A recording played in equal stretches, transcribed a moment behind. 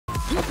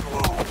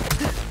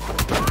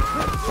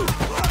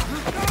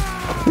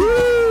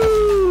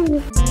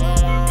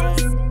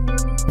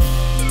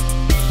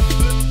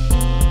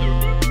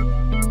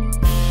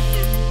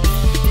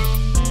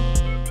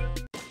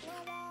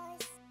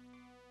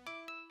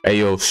Hey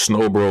yo,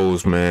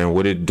 SnoBroz, man,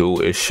 what it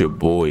do? It's your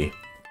boy,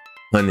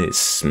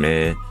 Hunnis,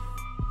 man.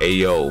 Hey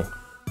yo,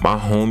 my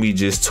homie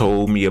just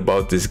told me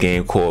about this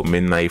game called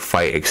Midnight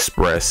Fight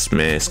Express,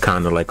 man. It's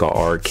kind of like an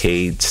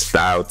arcade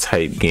style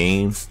type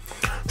game.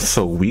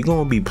 So we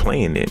gonna be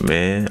playing it,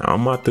 man.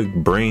 I'm about to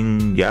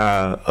bring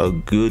y'all a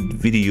good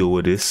video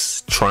of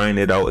this, trying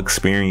it out,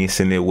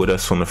 experiencing it with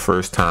us on the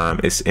first time.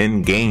 It's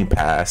in Game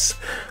Pass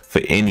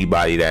for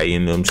anybody that, you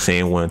know what I'm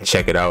saying, want to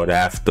check it out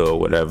after or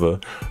whatever.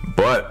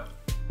 But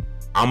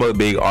I'm a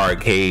big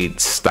arcade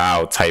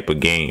style type of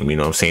game, you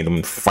know what I'm saying,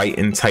 them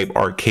fighting type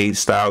arcade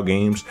style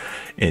games,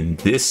 and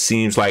this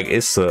seems like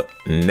it's a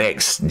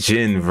next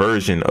gen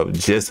version of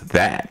just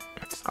that.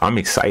 I'm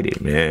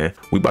excited, man.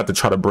 We about to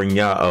try to bring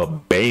y'all a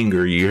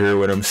banger, you hear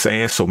what I'm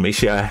saying? So make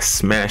sure y'all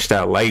smash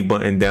that like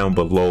button down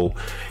below,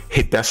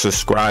 hit that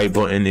subscribe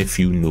button if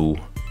you new.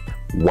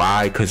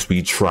 Why? Because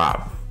we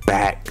drop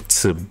back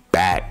to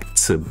back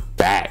to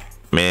back,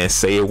 man.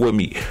 Say it with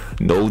me,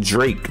 no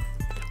Drake.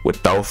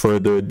 Without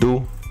further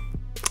ado,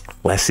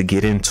 let's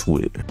get into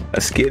it.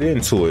 Let's get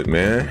into it,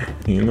 man.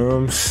 You know what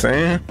I'm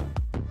saying?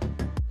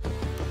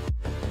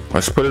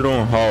 Let's put it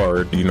on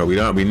hard. You know, we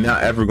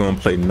not ever gonna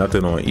play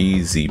nothing on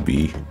easy,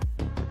 B.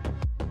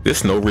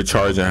 There's no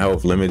recharging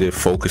health, limited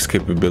focus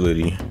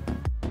capability.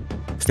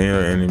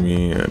 Standard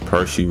enemy and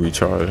partially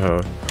recharge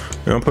health.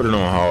 We're gonna put it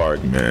on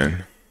hard,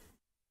 man.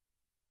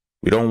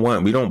 We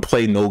don't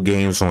play no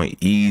games on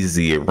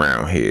easy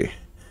around here.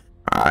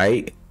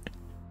 Alright?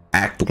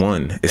 Act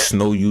 1. It's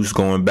no use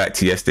going back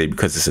to yesterday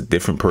because it's a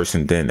different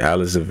person then.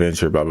 Alice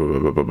adventure, blah blah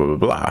blah blah blah blah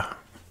blah.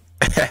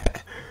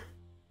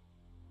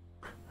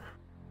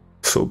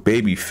 So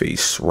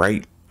Babyface,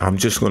 right? I'm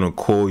just gonna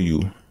call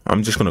you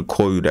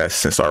that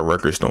since our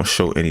records don't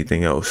show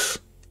anything else.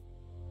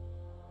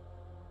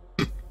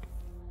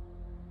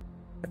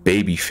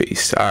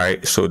 Babyface.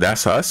 Alright, so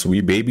that's us.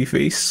 We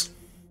Babyface.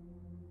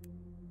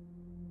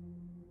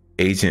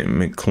 Agent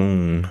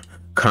McClune.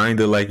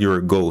 Kinda like you're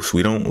a ghost.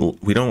 We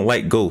don't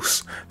like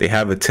ghosts. They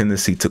have a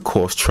tendency to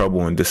cause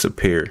trouble and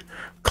disappear.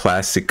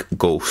 Classic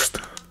ghost.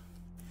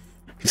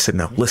 He said,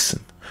 now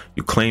listen,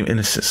 you claim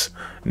innocence,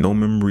 no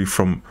memory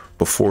from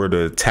before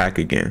the attack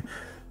again.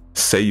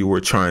 Say you were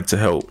trying to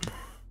help.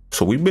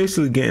 So we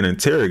basically getting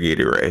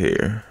interrogated right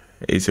here.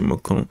 Agent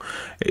McClune.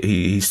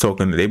 He's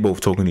talking, they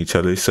both talking to each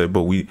other. They said,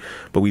 but we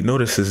know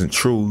this isn't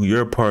true.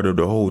 You're a part of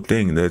the whole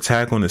thing. The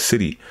attack on the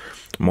city,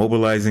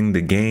 mobilizing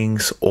the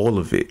gangs, all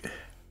of it.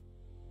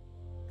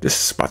 This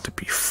is about to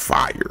be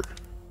fire.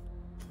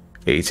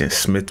 Agent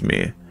Smith,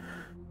 man.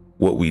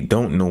 What we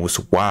don't know is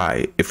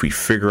why. If we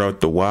figure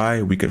out the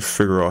why, we can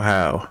figure out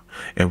how.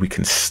 And we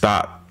can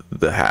stop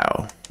the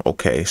how.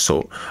 Okay,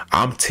 so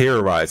I'm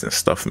terrorizing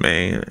stuff,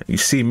 man. You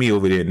see me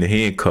over there in the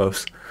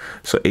handcuffs.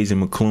 So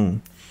Agent McClune,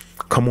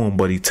 come on,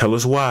 buddy. Tell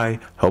us why.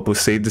 Help us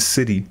save the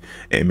city.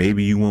 And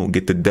maybe you won't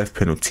get the death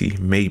penalty.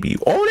 Maybe.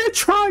 Oh, they're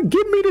trying to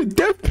give me the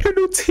death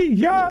penalty.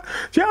 Y'all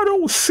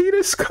don't see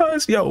this,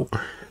 cuz, yo.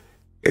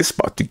 It's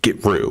about to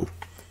get real.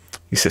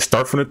 He said,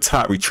 start from the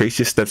top, retrace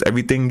your steps.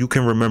 Everything you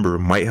can remember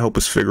might help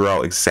us figure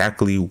out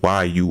exactly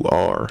why you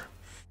are.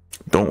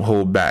 Don't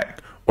hold back,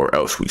 or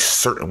else we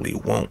certainly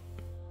won't.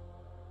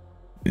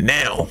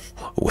 Now,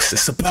 what's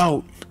this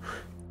about?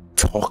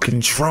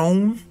 Talking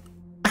drone?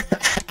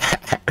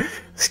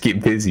 Let's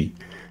get busy.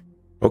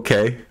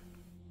 Okay.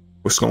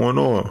 What's going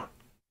on?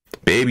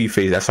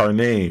 Babyface, that's our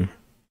name.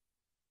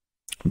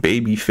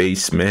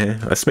 Babyface, man.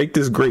 Let's make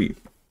this great.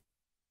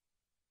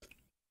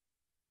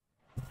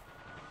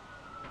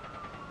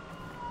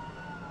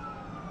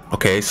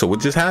 Okay, so what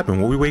just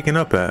happened? What we waking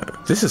up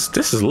at? This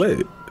is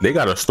lit. They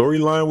got a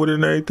storyline with it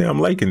and everything.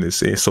 I'm liking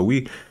this. And so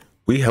we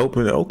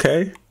helping.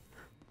 Okay,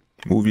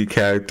 movie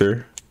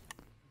character.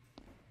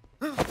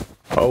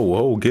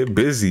 Oh, get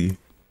busy.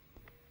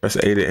 Press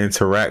A to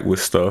interact with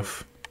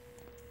stuff.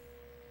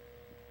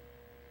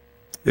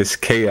 It's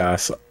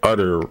chaos,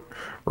 utter,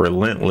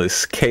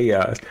 relentless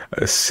chaos.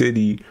 A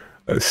city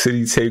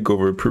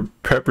takeover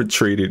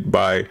perpetrated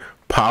by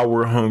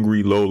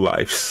power-hungry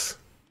lowlifes.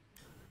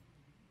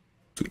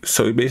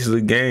 So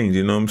basically gangs,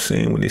 you know what I'm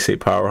saying? When they say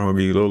power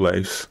hungry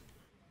lowlifes,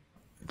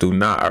 do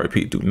not, I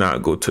repeat, do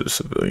not go to the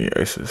civilian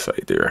exit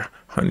site there.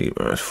 Honey,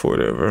 for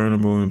the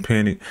vulnerable and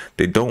panic.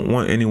 They don't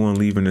want anyone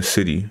leaving the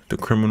city. The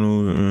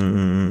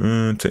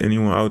criminal, to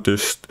anyone out there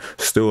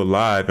still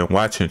alive and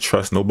watching,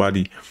 trust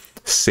nobody.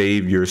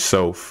 Save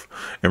yourself.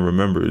 And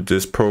remember,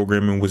 this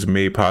programming was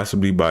made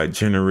possibly by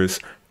generous,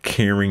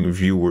 caring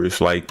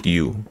viewers like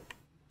you.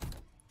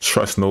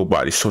 Trust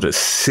nobody. So the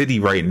city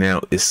right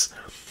now is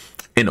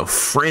in a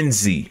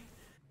frenzy.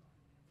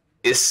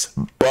 It's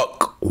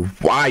buck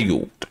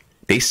wild.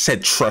 They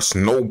said trust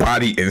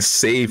nobody and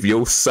save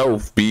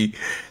yourself, B.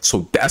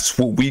 So that's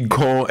what we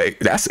call,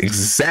 that's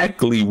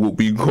exactly what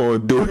we gonna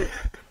do.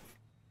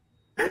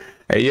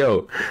 Hey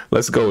yo,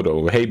 let's go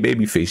though. Hey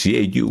Babyface, yeah,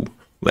 you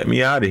let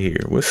me out of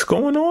here. What's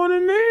going on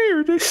in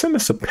there? They sent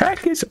us a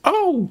package.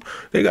 Oh,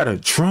 they got a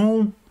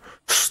drone.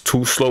 It's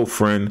too slow,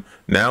 friend.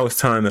 Now it's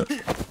time to,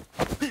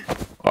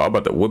 oh, I'm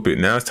about to whip it.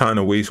 Now it's time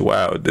to waste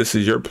wild. This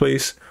is your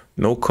place.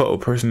 No couple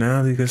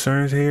personality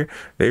concerns here.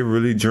 They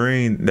really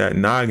drained that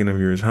noggin of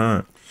yours,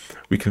 huh?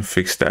 We can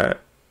fix that.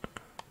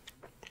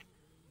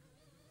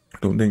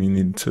 Don't think you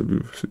need to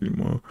be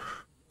more.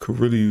 Could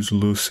really use a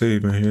little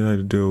saving here. How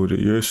to deal with it.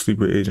 You're a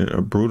sleeper agent,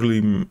 a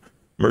brutally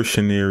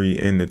mercenary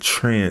in the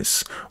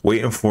trance,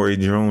 waiting for a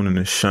drone in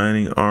a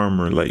shining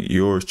armor like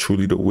yours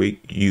truly to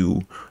wake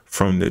you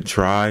from the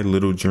dry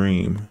little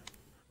dream.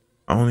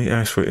 I only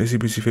ask for itsy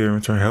bitsy favor in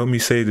return. Help me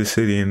save the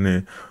city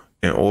and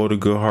all the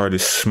good-hearted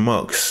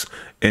smucks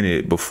in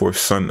it before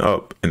sun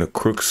up and the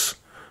crooks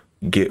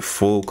get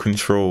full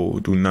control.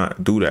 Do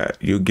not do that.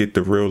 You'll get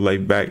the real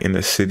life back and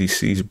the city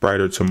sees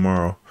brighter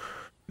tomorrow.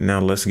 Now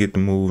let's get the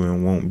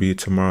moving. Won't be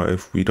tomorrow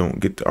if we don't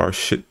get our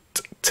shit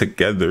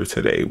together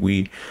today.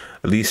 We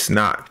at least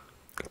not.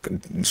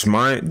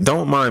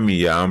 Don't mind me.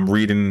 Yeah, I'm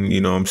reading.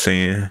 You know what I'm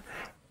saying?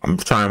 I'm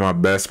trying my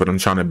best, but I'm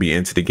trying to be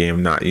into the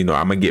game. Not, you know,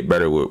 I'm gonna get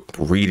better with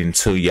reading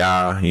to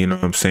y'all. You know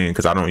what I'm saying?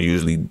 Because I don't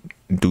usually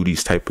do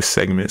these type of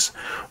segments,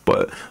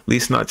 but at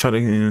least not try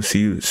to see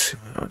you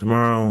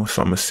tomorrow.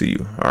 So I'm gonna see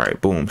you. All right,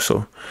 boom.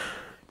 So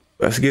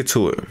let's get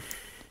to it.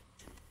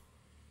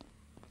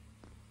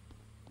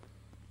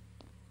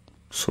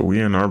 So we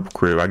in our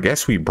crib. I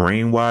guess we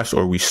brainwashed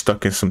or we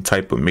stuck in some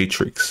type of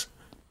matrix.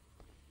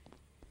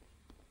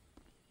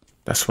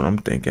 That's what I'm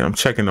thinking. I'm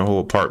checking the whole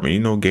apartment. You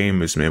know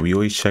gamers, man. We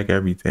always check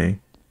everything.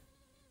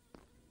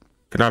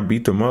 Can I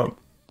beat them up?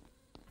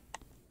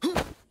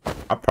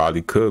 I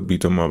probably could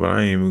beat them up, but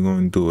I ain't even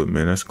gonna do it,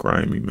 man. That's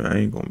grimy, man. I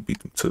ain't gonna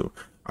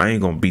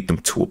beat them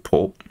to a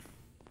pulp.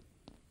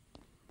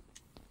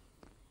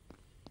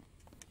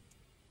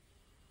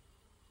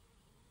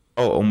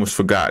 Oh, almost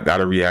forgot.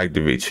 Gotta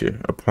reactivate you.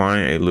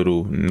 Applying a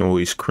little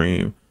noise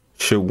cream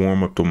should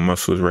warm up the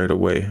muscles right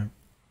away.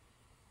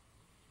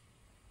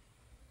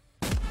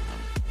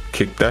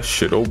 Kick that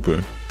shit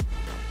open.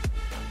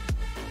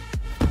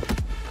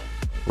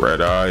 Red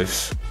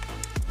eyes.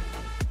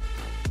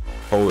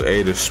 Hold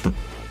A to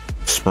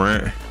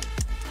sprint.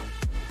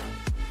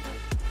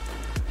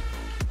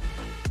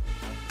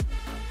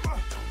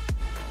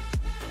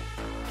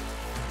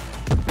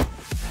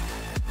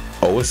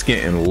 Oh, it's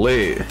getting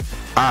lit.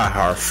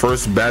 Our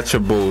first batch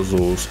of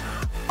bozos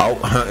out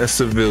hunting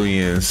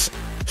civilians.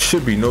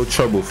 Should be no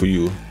trouble for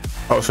you.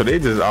 Oh, so they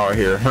just out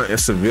here hunting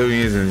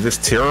civilians and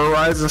just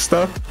terrorizing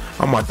stuff?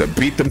 I'm about to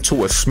beat them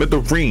to a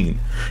smithereen.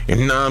 You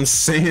know what I'm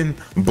saying?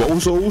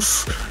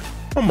 Bozos?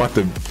 I'm about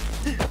to...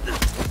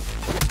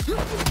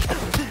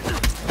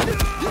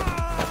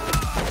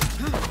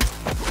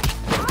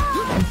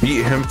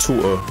 beat him to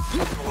a...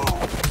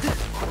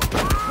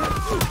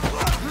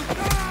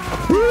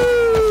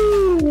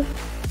 Woo!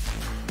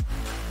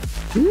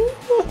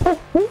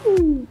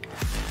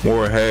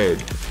 More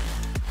ahead.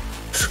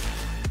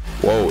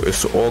 Whoa,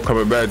 it's all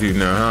coming back to you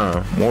now,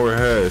 huh? More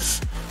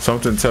heads.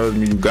 Something tells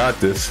me you got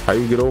this. How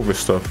you get over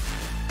stuff?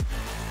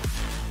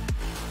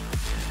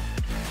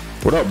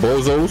 What up,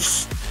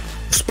 bozos?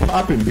 It's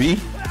popping, B.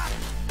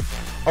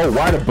 Oh,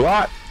 why the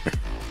block?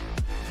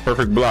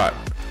 Perfect block.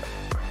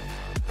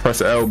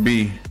 Press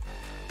LB.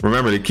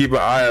 Remember, they keep an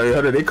eye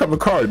on, they cover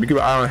cards. We keep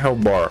an eye on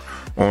health bar.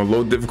 On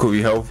low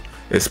difficulty health,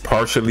 it's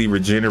partially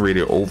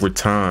regenerated over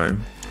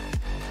time.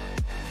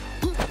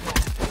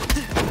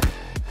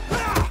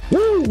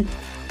 Woo!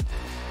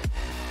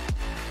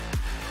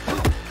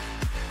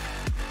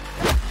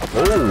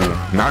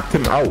 Oh, knocked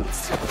him out.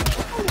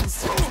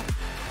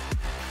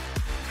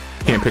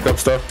 Can't pick up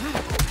stuff.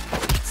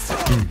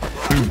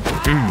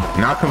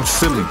 Knock him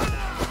silly.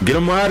 Get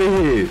him out of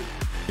here.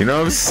 You know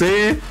what I'm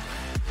saying?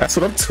 That's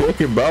what I'm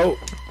talking about.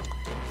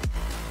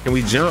 Can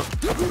we jump?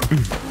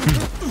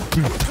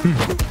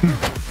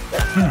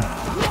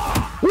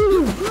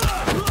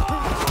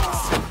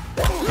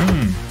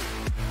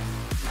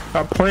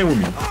 Stop playing with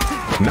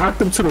me. Knock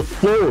them to the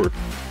floor.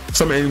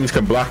 Some enemies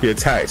can block your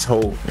attacks.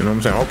 Hold, you know what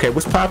I'm saying? Okay,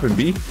 what's popping,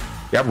 B?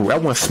 Y'all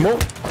want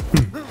smoke?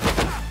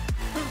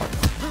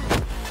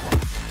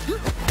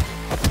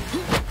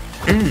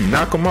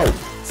 Knock him out.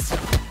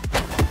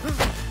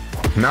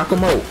 Knock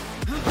him out.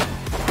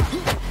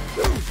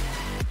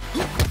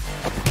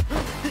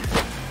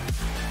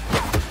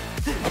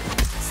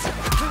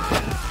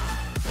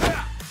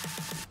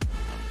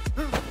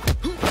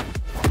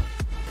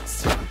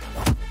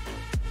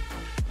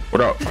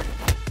 What up?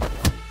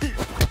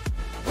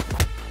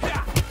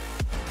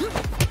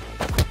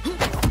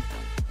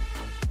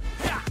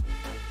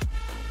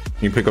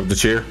 Can you pick up the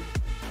chair?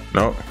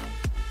 No.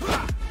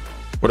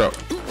 What up?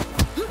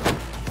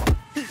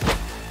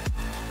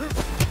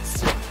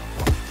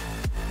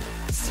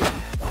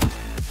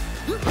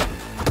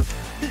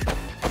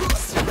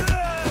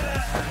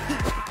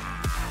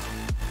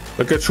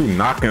 Look at you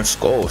knocking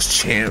skulls,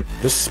 champ.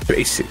 This is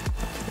basic.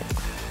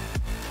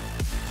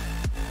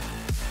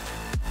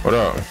 What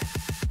up?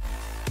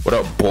 What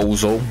up,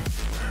 bozo?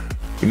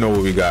 You know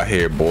what we got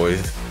here,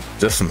 boys.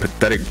 Just some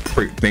pathetic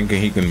prick thinking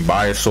he can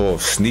buy us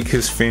off, sneak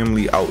his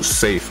family out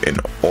safe and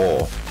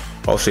all.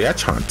 Oh, so y'all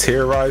trying to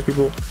terrorize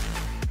people?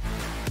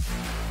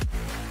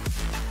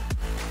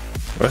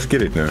 Let's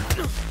get it then.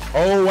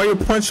 Oh, why you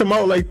punch him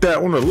out like that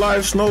on the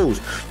live snows?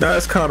 Now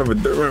that's kind of a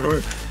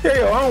different. Yeah,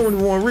 yo, I don't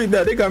even want to read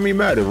that. They got me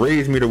mad. The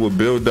rage meter will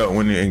build up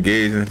when you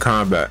engage in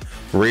combat.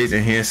 Rage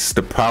enhances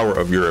the power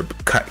of your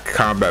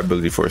combat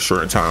ability for a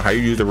short time. How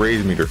you use the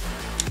rage meter?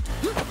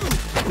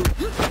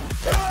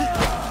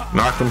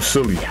 Knock them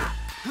silly.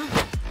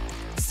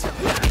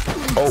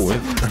 Oh,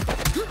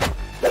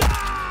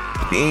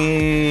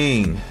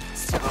 dang.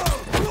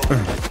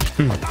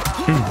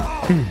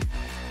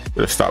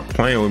 Better stop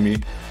playing with me.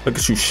 Look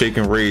at you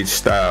shaking rage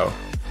style.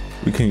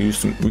 We can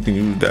use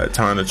that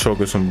time to choke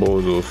with some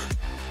bozos.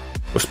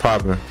 What's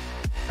poppin'?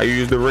 How you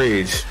use the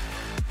rage?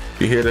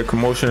 You hear that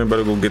commotion?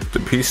 Better go get the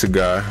pizza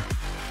guy.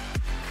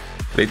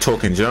 They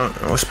talking junk.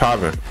 What's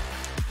poppin'?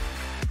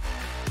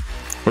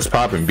 What's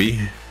poppin',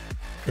 B?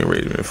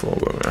 Rage mode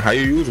for how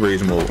you use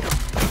rage mode?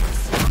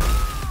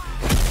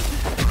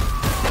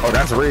 Oh,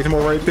 that's rage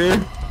mode right there.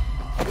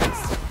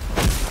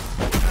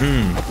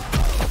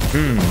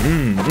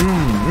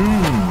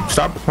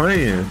 Stop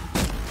playing.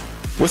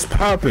 What's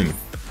poppin'?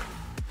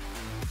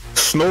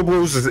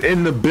 SnoBroz is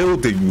in the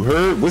building. You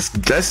heard? Let's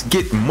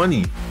get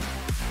money.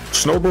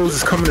 SnoBroz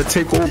is coming to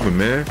take over,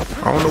 man.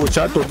 I don't know what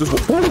y'all thought this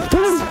was.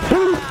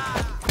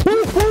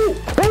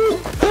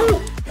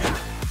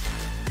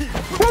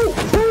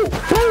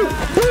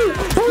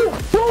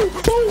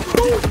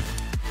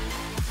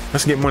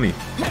 Let's get money.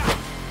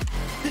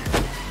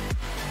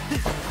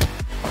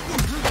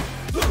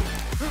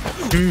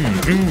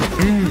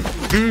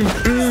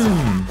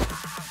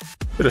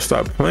 Better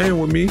stop playing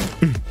with me.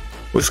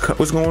 What's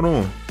going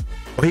on?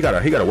 Oh, he got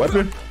a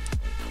weapon.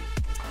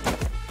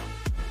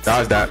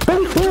 Dodge that.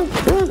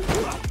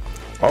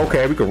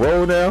 Okay, we can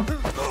roll now.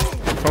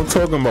 I'm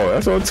talking about.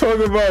 That's what I'm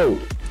talking about.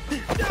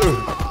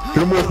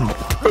 Get him off me.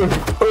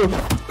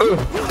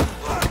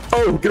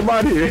 Oh, get him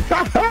out of here.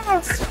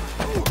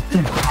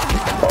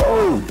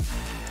 Oh.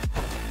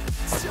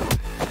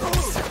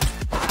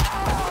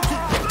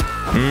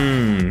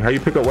 How you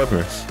pick up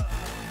weapons?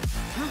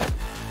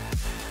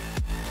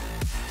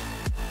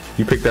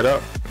 You pick that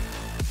up?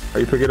 How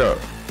you pick it up?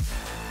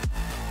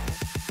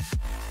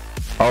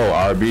 Oh,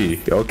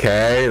 RB.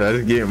 Okay,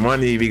 let's get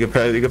money. We can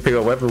pick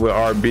up weapons with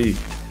RB.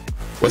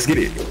 Let's get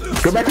it.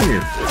 Go back in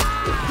here.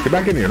 Get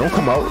back in here. Don't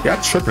come out.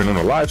 Y'all tripping on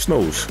the live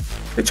snows.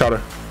 They try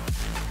to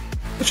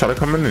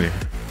come in there.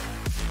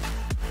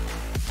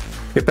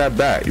 Get that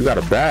bat. You got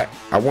a bat?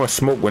 I want to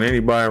smoke with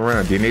anybody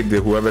around. Then they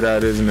did whoever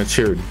that is in the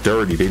chair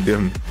dirty. They did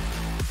him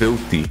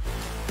filthy.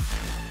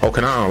 Oh,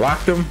 can I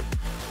unlock them?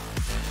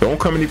 Don't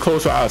come any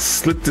closer. I'll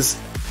slit this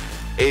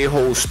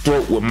a-hole's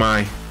throat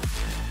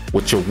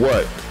with your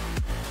what?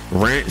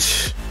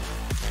 Wrench.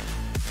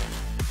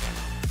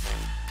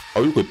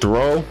 Oh, you could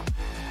throw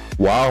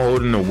while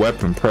holding the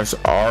weapon. Press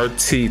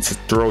RT to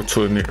throw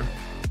to a near.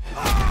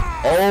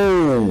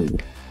 Oh.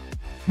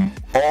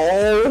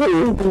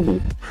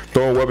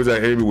 Throwing weapons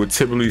at enemy would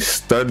typically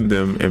stun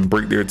them and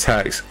break their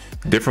attacks.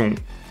 Different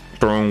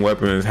thrown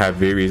weapons have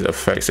various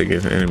effects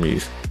against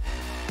enemies.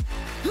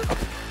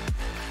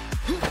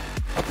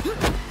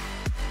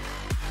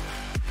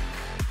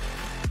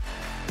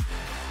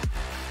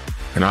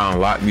 Can I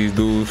unlock these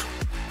dudes?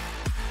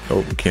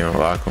 Nope, we can't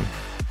unlock them.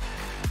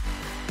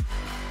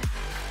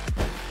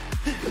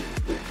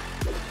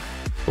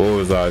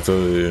 Bullseye,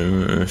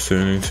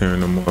 turn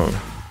them up.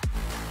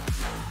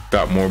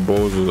 Got more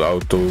bozos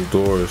out those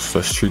doors.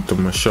 Let's treat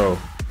them a show.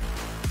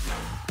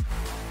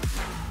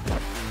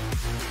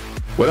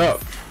 What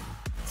up?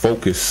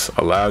 Focus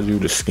allows you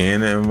to scan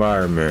the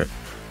environment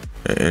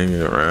and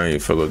anything around you.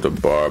 Fill up the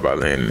bar by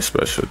landing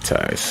special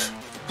attacks.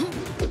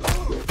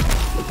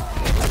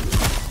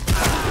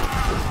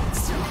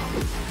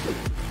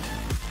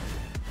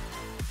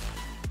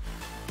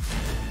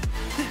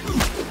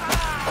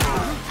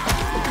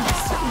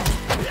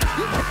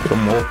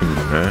 I'm open,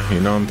 man. You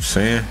know what I'm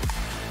saying?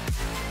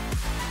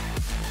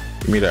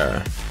 Give me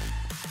that.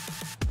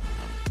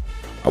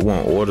 I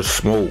want all the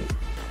smoke.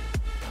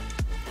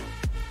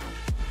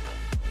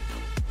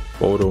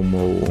 Photo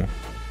mode.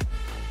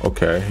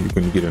 Okay, you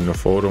can get in the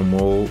photo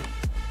mode.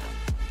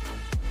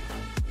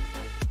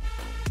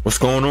 What's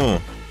going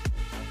on?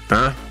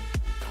 Huh?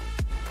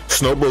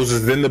 SnoBroz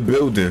is in the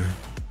building.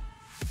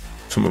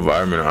 Some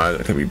environmental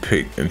items can be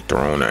picked and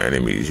thrown at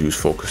enemies. Use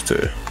focus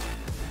to.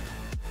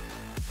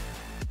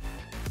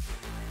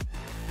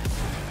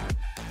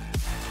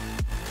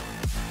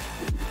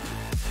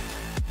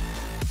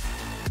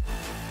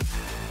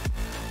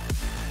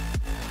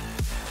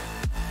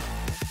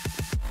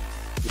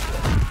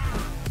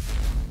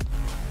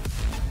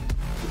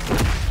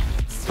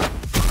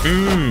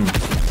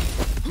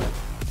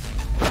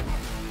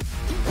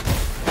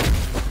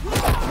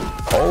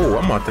 Oh,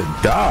 I'm about to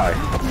die.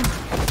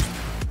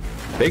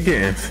 They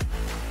getting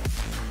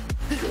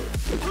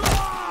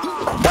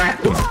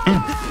cracked them.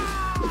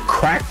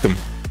 Cracked them.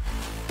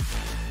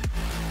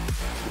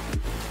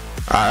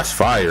 Ah, that's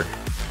fire.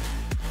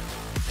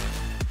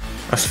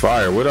 That's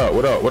fire. What up?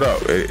 What up? What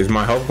up? Is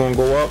my health gonna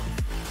go up?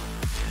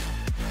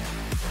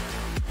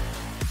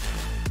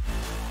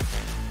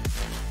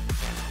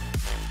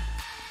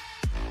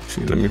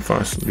 See, let me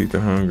find some Lead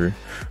the Hungry.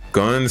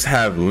 Guns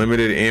have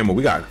limited ammo.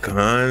 We got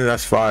guns.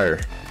 That's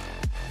fire.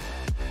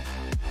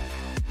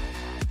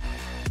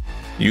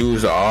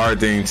 Use the R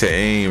thing to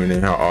aim and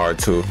then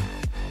R2.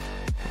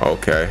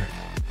 Okay.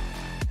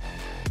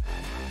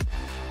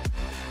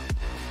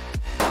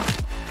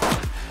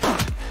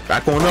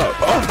 Back on up.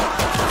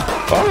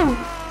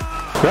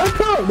 Oh,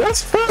 back up.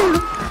 That's fire.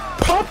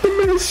 Pop him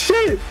in his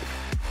shit.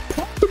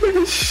 Pop him in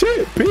his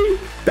shit, B.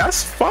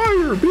 That's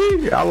fire,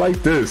 B. I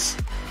like this.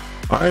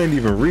 I ain't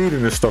even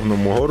reading this stuff no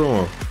more. Hold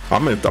on.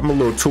 I'm a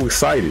little too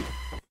excited.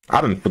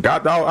 I done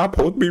forgot that I'm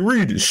supposed to be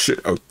reading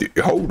shit out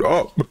there. Hold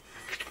up.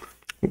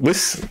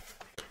 Listen.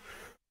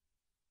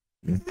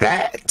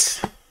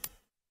 That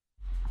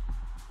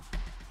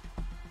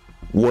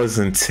was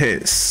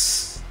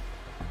intense.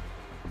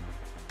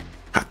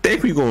 I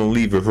think we're gonna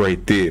leave it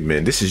right there,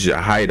 man. This is your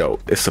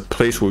hideout. It's a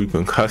place where you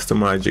can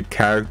customize your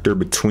character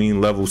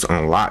between levels,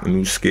 unlock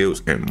new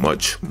skills, and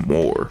much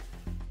more.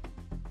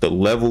 The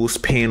levels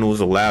panels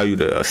allow you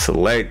to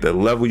select the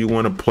level you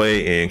want to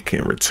play and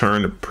can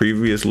return to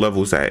previous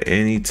levels at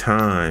any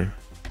time.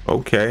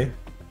 Okay.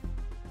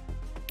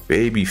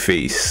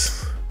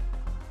 Babyface.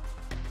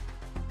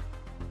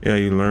 Yeah,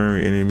 you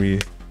learn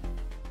enemy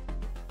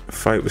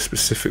fight with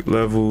specific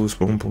levels.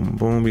 Boom, boom,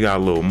 boom. We got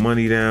a little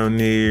money down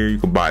there. You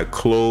can buy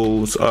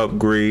clothes,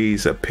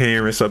 upgrades,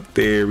 appearance up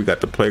there. We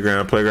got the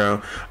playground.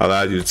 Playground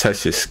allows you to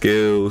test your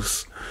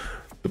skills.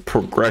 The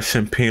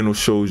progression panel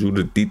shows you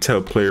the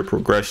detailed player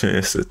progression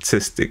and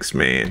statistics,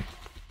 man.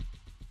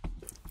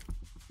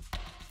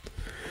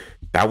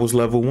 That was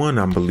level 1,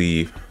 I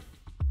believe.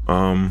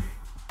 That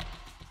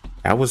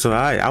was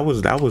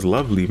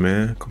lovely,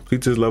 man.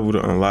 Complete this level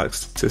to unlock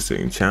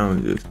statistics and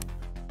challenges.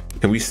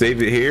 Can we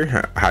save it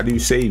here? How do you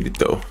save it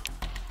though?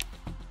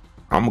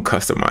 I'm gonna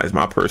customize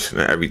my person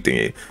and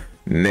everything.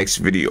 Next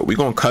video, we're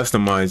gonna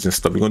customize and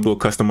stuff. We're gonna do a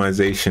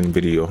customization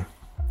video.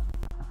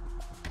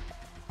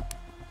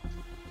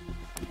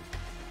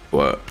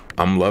 But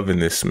I'm loving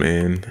this,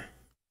 man.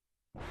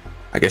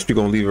 I guess we're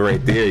gonna leave it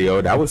right there,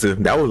 yo. That was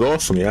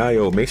awesome, yeah,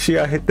 yo. Make sure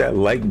y'all hit that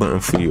like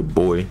button for your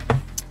boy.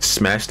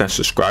 Smash that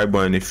subscribe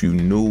button if you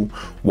new.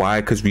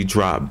 Why? Because we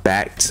drop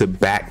back to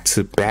back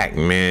to back,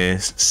 man.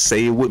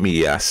 Say it with me,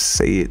 yeah.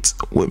 Say it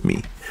with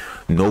me.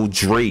 No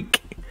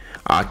Drake.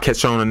 I'll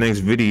catch you on the next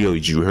video.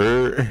 You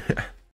heard?